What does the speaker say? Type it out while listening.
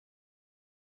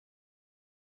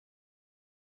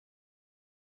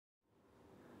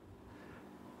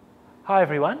Hi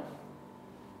everyone.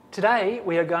 Today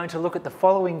we are going to look at the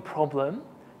following problem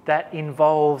that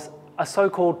involves a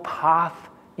so-called path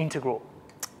integral.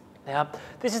 Now,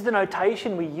 this is the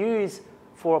notation we use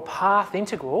for a path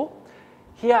integral.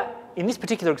 Here, in this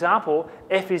particular example,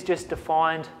 f is just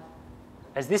defined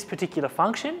as this particular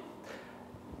function.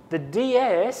 The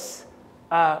ds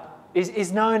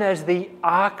is known as the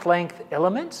arc length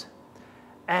element,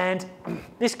 and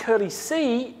this curly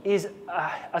C is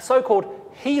a so-called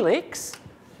helix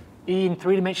in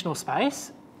three-dimensional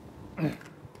space.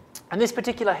 And this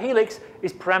particular helix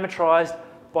is parameterized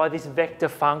by this vector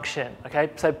function. Okay,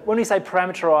 so when we say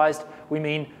parameterized, we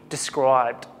mean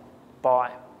described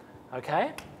by.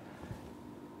 Okay.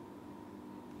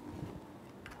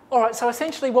 All right, so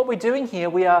essentially what we're doing here,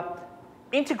 we are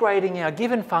integrating our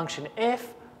given function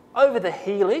f over the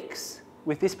helix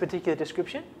with this particular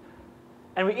description,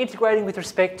 and we're integrating with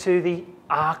respect to the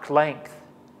arc length.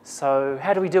 So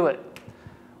how do we do it?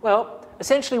 Well,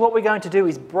 essentially what we're going to do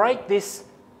is break this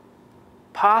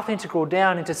path integral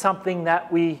down into something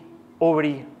that we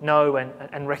already know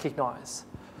and recognize.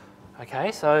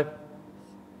 Okay, so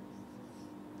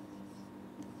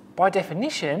by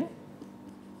definition,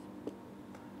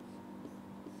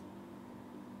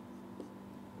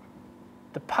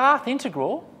 the path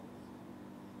integral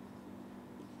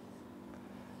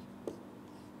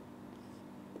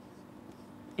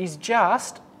is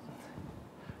just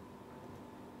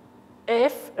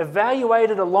f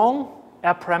evaluated along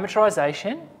our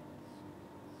parameterization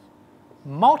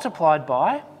multiplied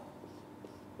by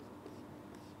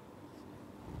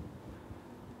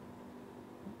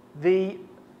the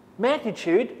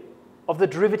magnitude of the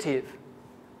derivative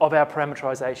of our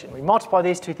parameterization. We multiply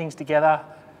these two things together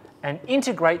and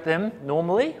integrate them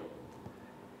normally.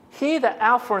 Here the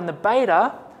alpha and the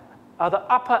beta are the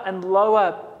upper and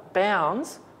lower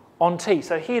bounds on t.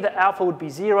 So here the alpha would be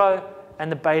 0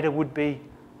 and the beta would be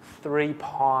 3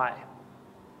 pi.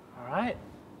 All right?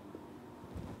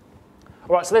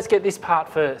 All right, so let's get this part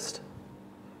first.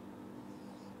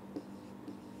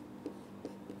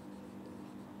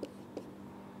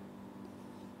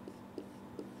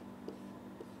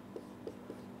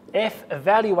 F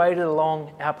evaluated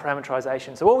along our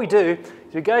parameterization. So what we do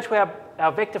is we go to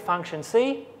our vector function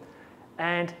C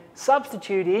and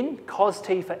substitute in cos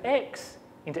t for x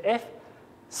into f,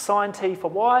 sin t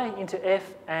for y into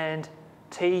f, and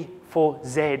t for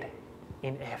z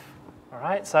in f. All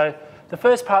right, so the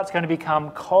first part's going to become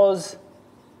cos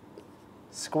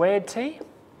squared t.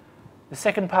 The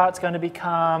second part's going to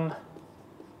become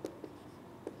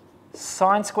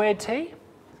sin squared t.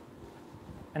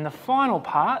 And the final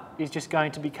part is just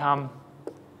going to become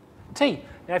t.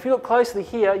 Now, if you look closely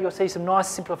here, you'll see some nice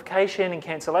simplification and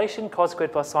cancellation. Cos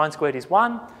squared plus sin squared is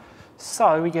 1.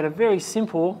 So we get a very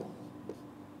simple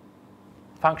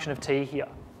function of t here.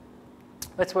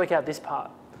 Let's work out this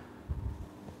part.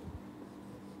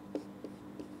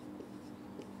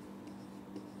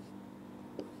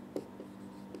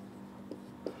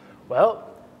 Well,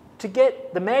 to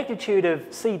get the magnitude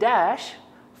of c dash,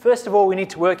 first of all, we need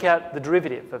to work out the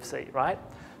derivative of c, right?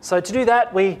 So to do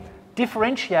that, we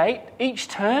differentiate each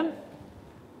term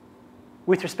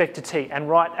with respect to t and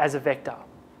write as a vector.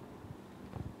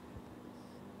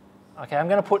 Okay, I'm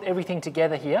going to put everything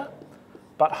together here,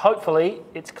 but hopefully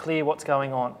it's clear what's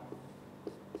going on.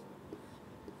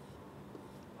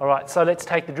 All right, so let's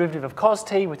take the derivative of cos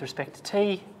t with respect to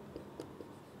t,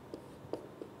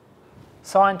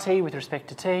 sin t with respect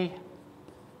to t,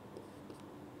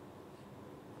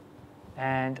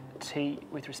 and t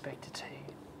with respect to t.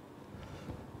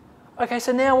 Okay,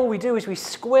 so now what we do is we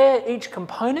square each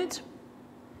component,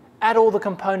 add all the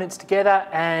components together,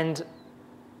 and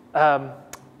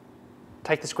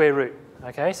take the square root.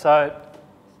 Okay, so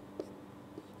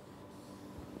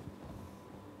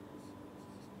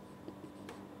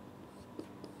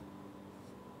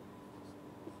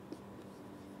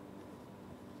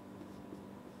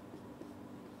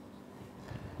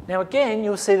now again,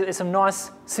 you'll see that there's some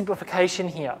nice simplification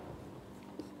here.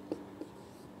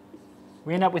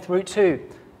 We end up with root 2.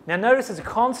 Now notice as a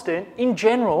constant, in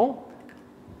general,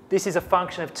 this is a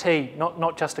function of t,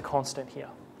 not just a constant here.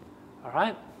 All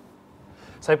right?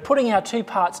 So putting our two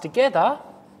parts together,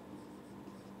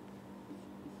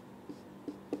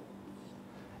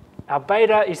 our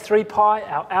beta is 3 pi,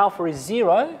 our alpha is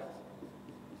 0.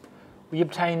 We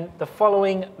obtain the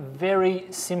following very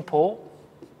simple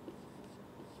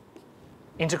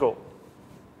integral.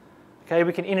 Okay,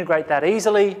 we can integrate that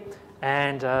easily,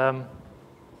 and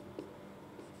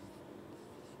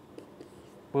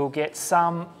we'll get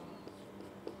some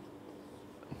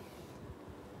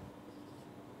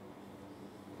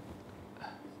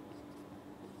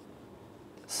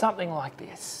something like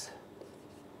this.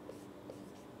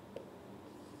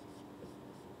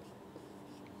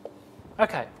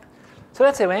 Okay, so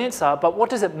that's our answer, but what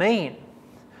does it mean?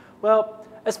 Well,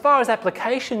 as far as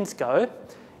applications go,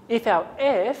 if our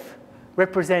f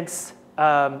represents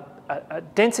a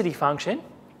density function,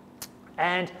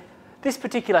 and this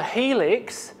particular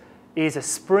helix is a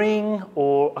spring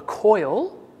or a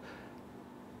coil,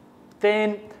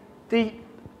 then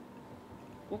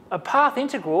a path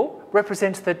integral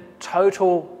represents the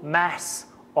total mass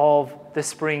of the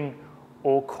spring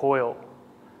or coil.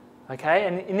 Okay,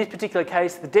 and in this particular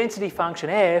case, the density function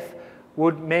f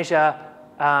would measure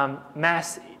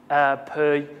mass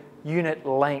per unit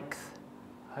length.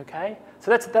 Okay,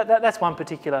 so that's one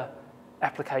particular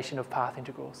application of path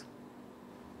integrals.